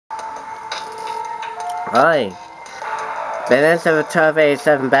Hi, Vanessa of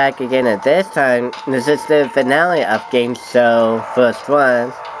 1287 back again, and this time, this is the finale of Game Show First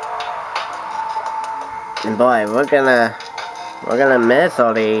Ones. And boy, we're gonna miss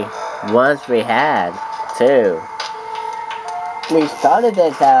all the ones we had, too. We started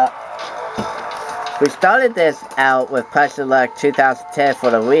this out with Push of Luck 2010 for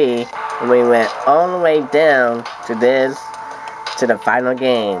the Wii, and we went all the way down to the final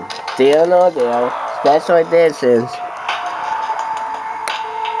game. Deal or no deal, special editions.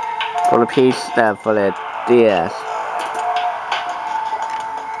 For the for the DS.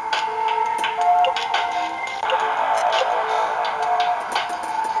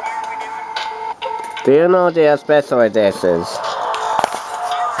 Do you know their special editions?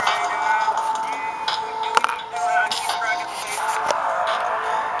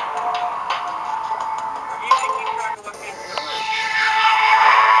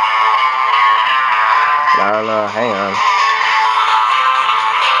 I don't know, hang on.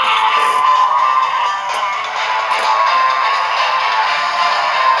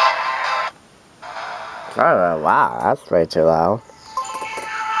 Oh, wow, that's way too loud.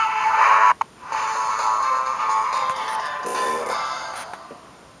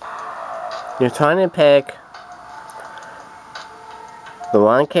 You're trying to pick the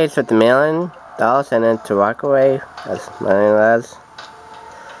one case with the $1,000,000 in it to walk away, as money was.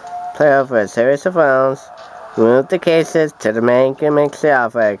 Play over a series of rounds, remove the cases till the man makes the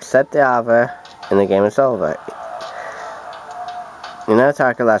offer, accept the offer, and the game is over. You're not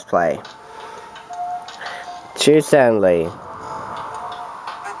talking, let's play. Choose Sandley.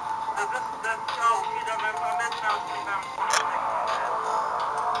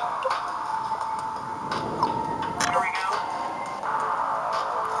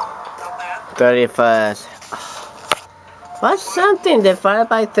 $31. What's something divided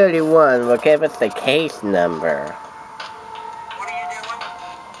by 31 will give us the case number? What are you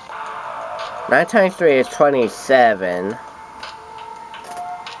doing? 9 times 3 is 27.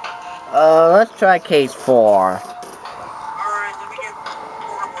 Let's try case 4. Alright, let me get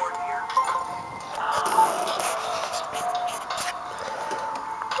 4 more here.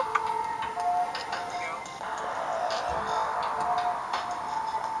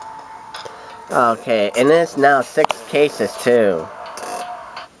 Okay, and it's now 6 cases too.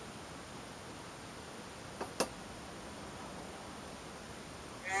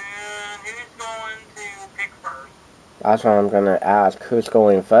 And who's going to pick first? That's what I'm gonna ask. Who's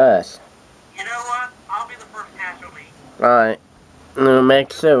going first? You know what? I'll be the first casualty. Alright. We'll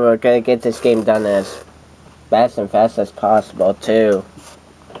make sure we're gonna get this game done as fast and fast as possible too.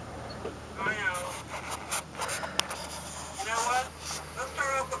 I know. You know what? Let's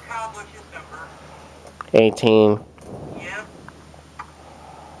start off with Kyle Busch's number. 18. Yep.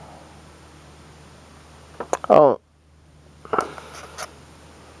 Oh.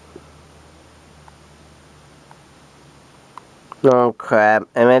 Oh crap.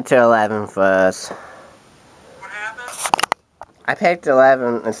 I went to 11 first. What happened? I picked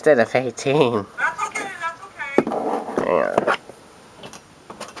 11 instead of 18. That's okay, that's okay. Hang on.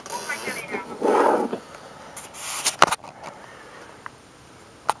 We'll make any happen.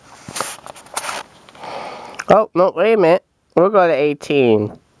 Oh, no, wait a minute. We'll go to 18.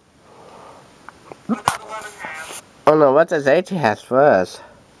 What does 11 have? Oh no, what does 18 have first?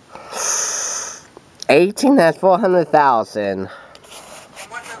 18 has 400,000. And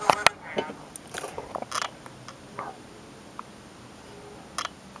what does 11 have?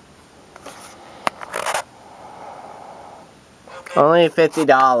 Okay. Only $50.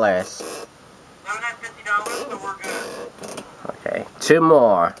 11 has $50, so we're good. Okay, 2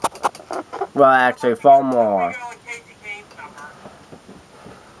 more. Well, actually, 4 more. We go with Casey Kane's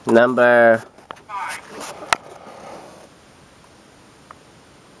number. Number 5.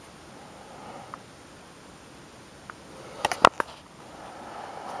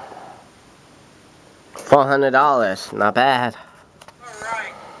 $400. Not bad.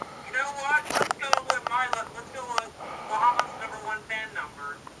 Alright. You know what? Let's go with Muhammad's number 1 fan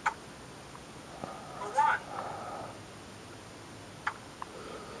number. For 1.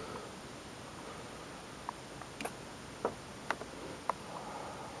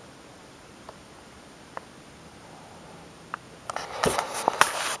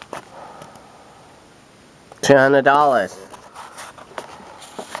 $200.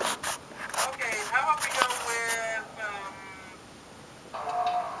 Okay, how about we go with,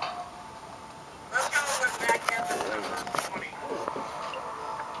 let's go with Matt Kemp's number 20.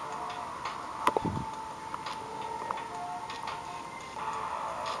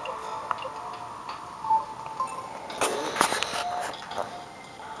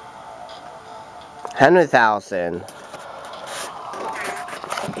 100,000. Okay.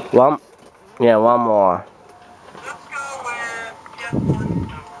 One more. Let's go with Jeff Gordon's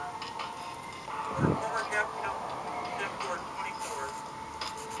number. Former Jeff, Jeff Gordon, 24.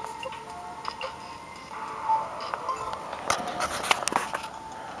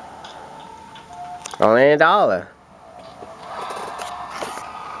 Only $1.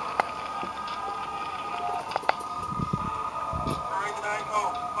 Sorry, did I? Oh,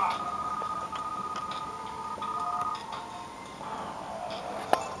 fuck.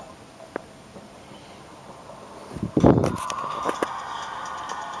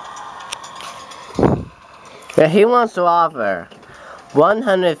 But he wants to offer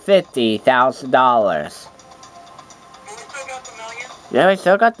 $150,000. But we still got the million? Yeah, we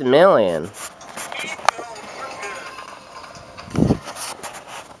still got the million. Keep going, we're good.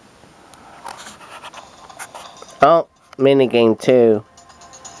 Oh, minigame 2.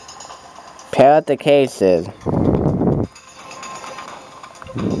 Pair out the cases.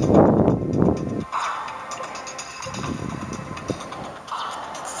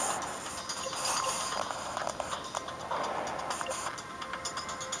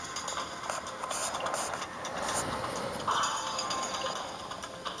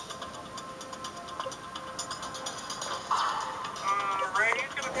 Ray,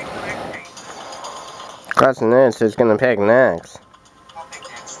 who's gonna pick the next case? Question is, who's gonna pick next? I'll pick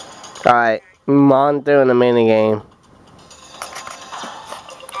next. Alright, move on doing the minigame.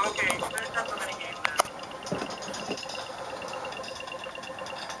 Okay, finish up the minigame then.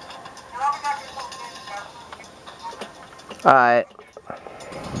 Well, we got yourself in, Alright.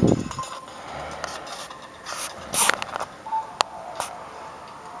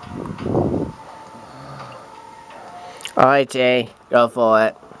 Alright, Jay, go for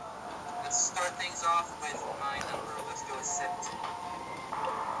it. Let's start things off with my number. Let's go with 17.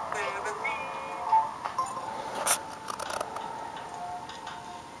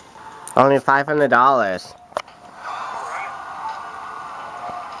 17. Only $500. Alright.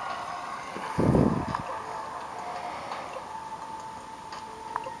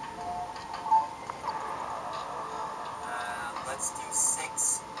 Let's do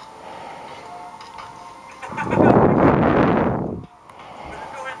 6.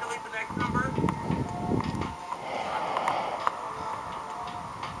 Let's go ahead and delete the next number.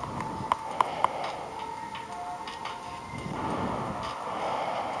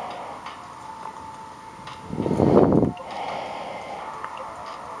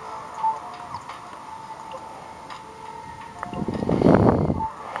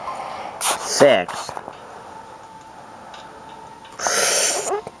 Six.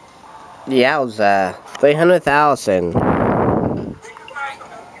 Yowza. 300,000. Alright,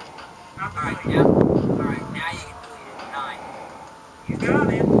 yeah. Alright, now you can delete it. 9. You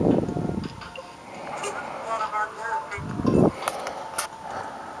got it. This is a lot of hard work.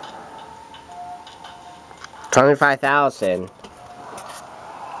 25,000.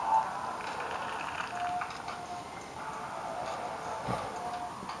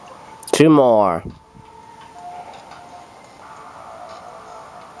 Two more.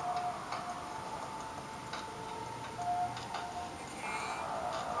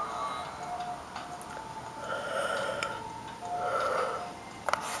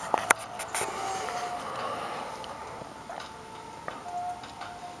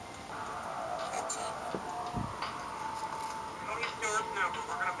 Tony Stewart's number.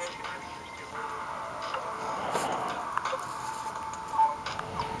 We're gonna make it Mr. Stewart.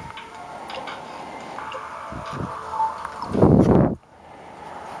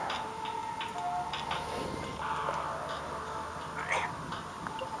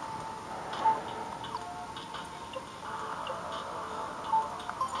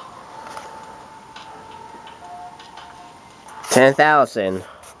 $10,000.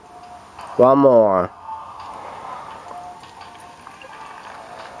 One more.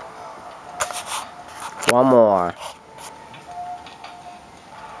 One more. And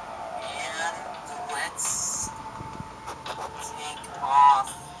let's take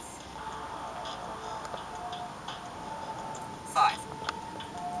off 5.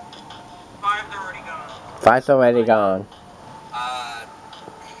 5's already gone. Five's already gone.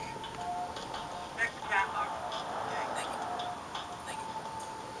 Next catalog. Thank you. Thank you.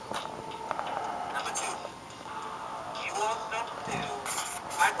 Number 2. You want stuff too.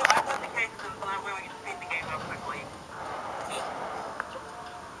 I put the cases in so that way we can speed the game up quickly. Okay.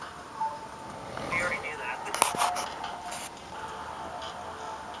 We already knew that.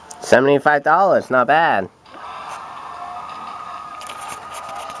 $75. Not bad.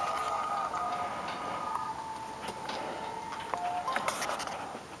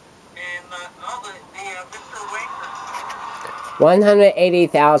 And the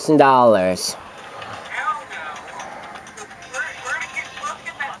 $180,000. Hell no. Let's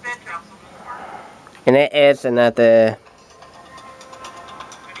get that bitch out some more. And it is another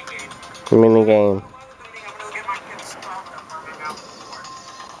mini game. I'm gonna go get my kids some salsa for my mouth before.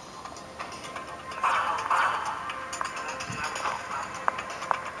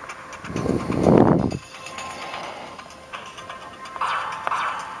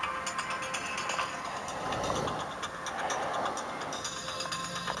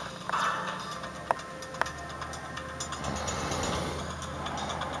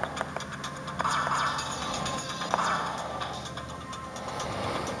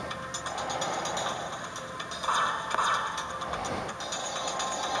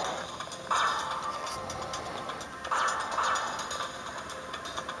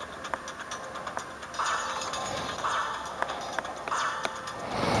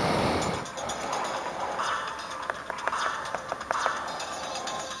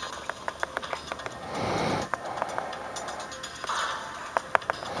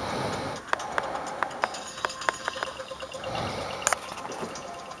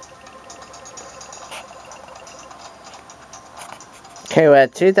 Okay, we're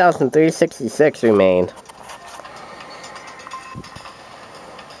at 2,366 remain.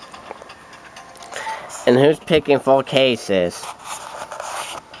 And who's picking full cases?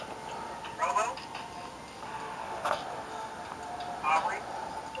 Robo? Aubrey?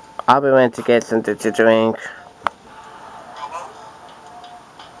 Aubrey went to get something to drink. Robo?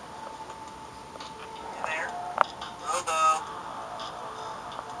 You there? Robo?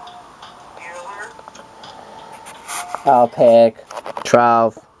 Bueller? I'll pick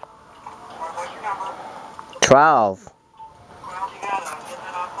 12. What's your number? 12. 12, you got it. I'm getting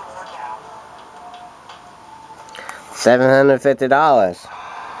it off the board now. $750.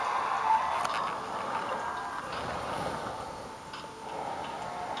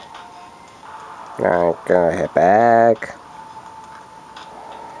 Alright, go ahead back.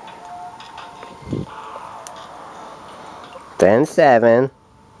 Then 7. What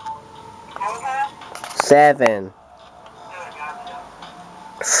was that? 7. Yeah, gotcha.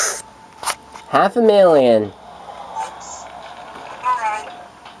 $500,000. Oops. Alright.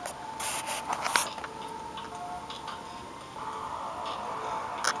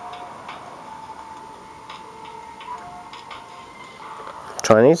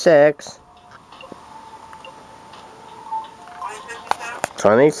 $26.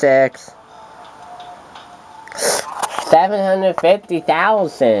 26.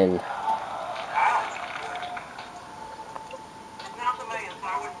 750,000.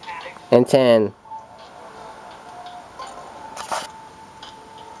 And 10.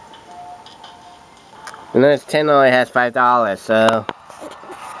 And this 10 only has $5, so.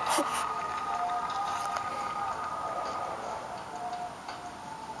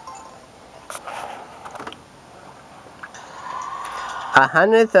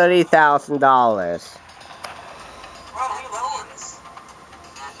 $130,000. Well, we lowered it.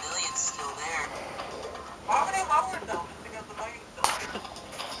 That million's still there. Why would they lower it though? Just because the million's still there.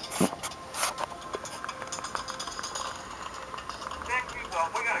 Thank you, well,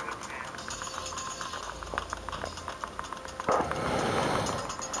 we got a good chance.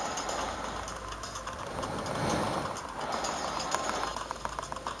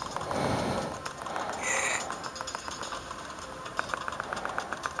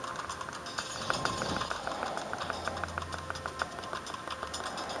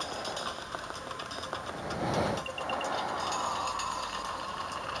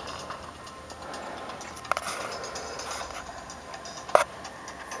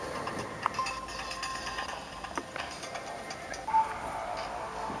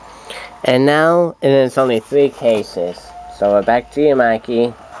 And now it is only 3 cases. So we're back to you,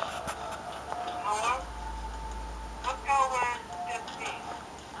 Mikey. Hello? Let's go with 15.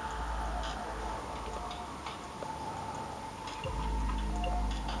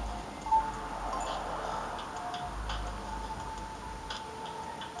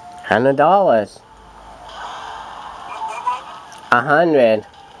 $100. What was it? 100. Good.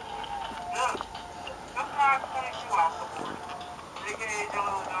 Let's knock 22 off the board. AKA Joey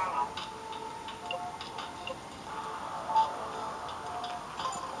Logano.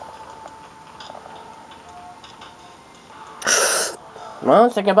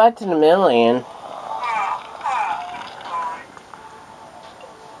 Well, say goodbye to the million. Sorry.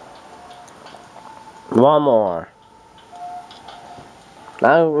 One more.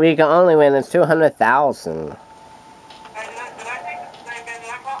 Now we can only win is 200,000. Hey, did I take the same bid? Did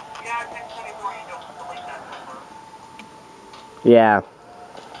I call? Yeah, I take 24. You don't delete that number. Yeah.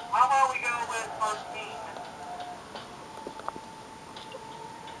 How about we go with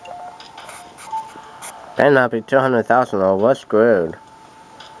Better not be 200,000 or we're screwed.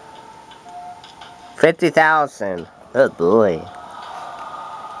 50,000. Oh boy.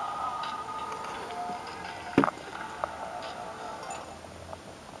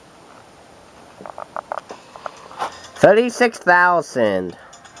 $36,000.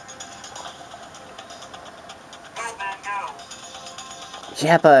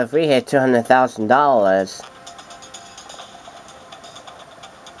 Yeah, but if we hit $200,000.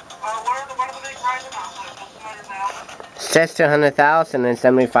 What are the big prize amounts? Like just 200,000? It says 200,000 and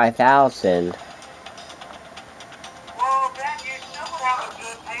 75,000. Well, then you still would have a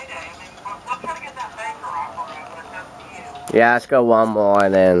good payday. I mean, let's try to get that banker offer up, but it's up to you. Yeah, let's go one more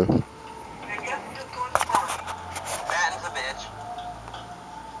then. I guess just go in the party. Batten's a bitch.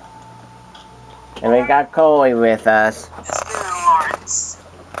 And we got Coley with us. Mr. Lawrence.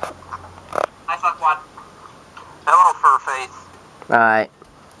 I fuck what? Hello, Furface. Alright.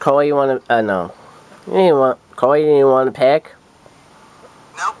 Coley, you wanna no. Coley, you wanna pick?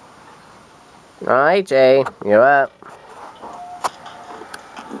 Nope. Alright, Jay, you're up.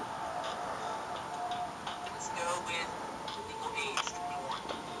 Let's go with legal age 21.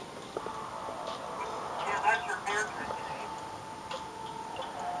 Yeah, that's your beer drinking age.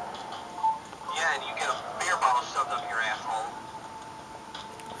 Yeah, and you get a beer bottle shoved up your asshole.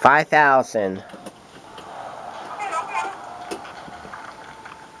 5,000.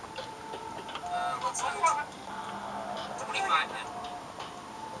 Let's go 25 then.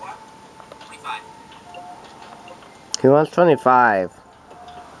 What? 25. He wants 25.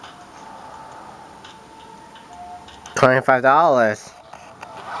 $25.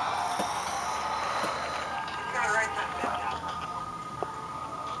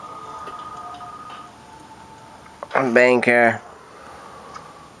 Banker.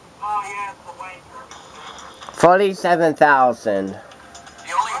 Oh yeah, it's the wanker. 47,000. The only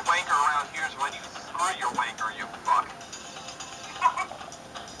wanker around here is when you screw your wanker, you fuck.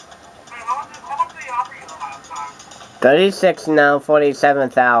 Hey, how much did he offer you the last time? 36 now,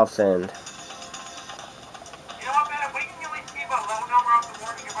 47,000. You know what, man? If we can at least keep a low number off the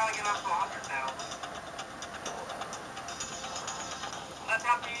board, we can probably get up to 100,000. That's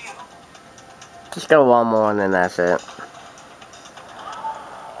up to you. Just go one more and then that's it.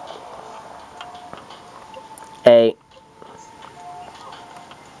 8.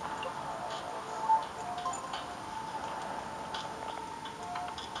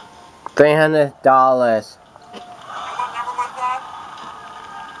 $300. And what number was that?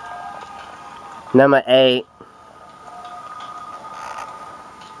 Number 8.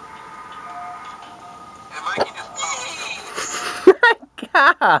 And Mikey just My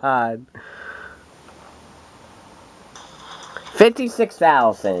God.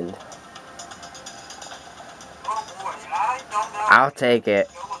 56,000. oh boy, I don't know. I'll take it.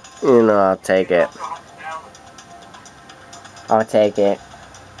 You know I'll take it. I'll take it.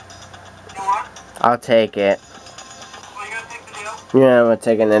 You what? I'll take it. Well, you gonna take the deal? Yeah, we're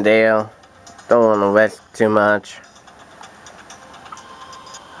taking the deal. Don't want to risk too much. Because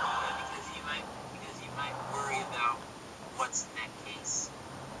you might worry about what's in that case.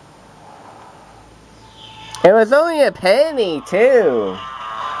 It was only a penny, too.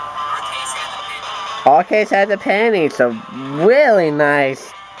 Our case had the penny, so really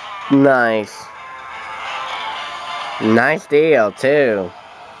nice. Nice deal, too.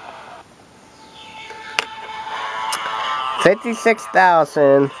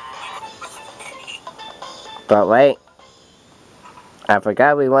 56,000. But wait. I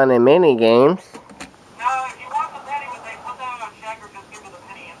forgot we won in mini games. No, if you want the penny, would they put that on check or just give me the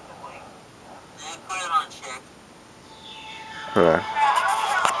penny instantly? They put it on check. Huh.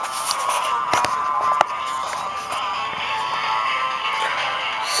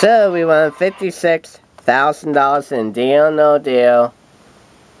 So we won $56,000 in Deal No Deal.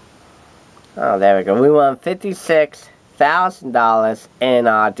 Oh, there we go. We won $56,000 in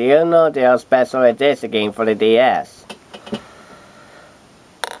our Deal No Deal Special Edition game for the DS.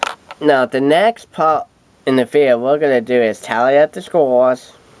 Now, the next part in the video we're going to do is tally up the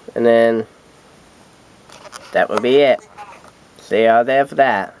scores, and then that will be it. See y'all there for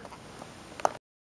that.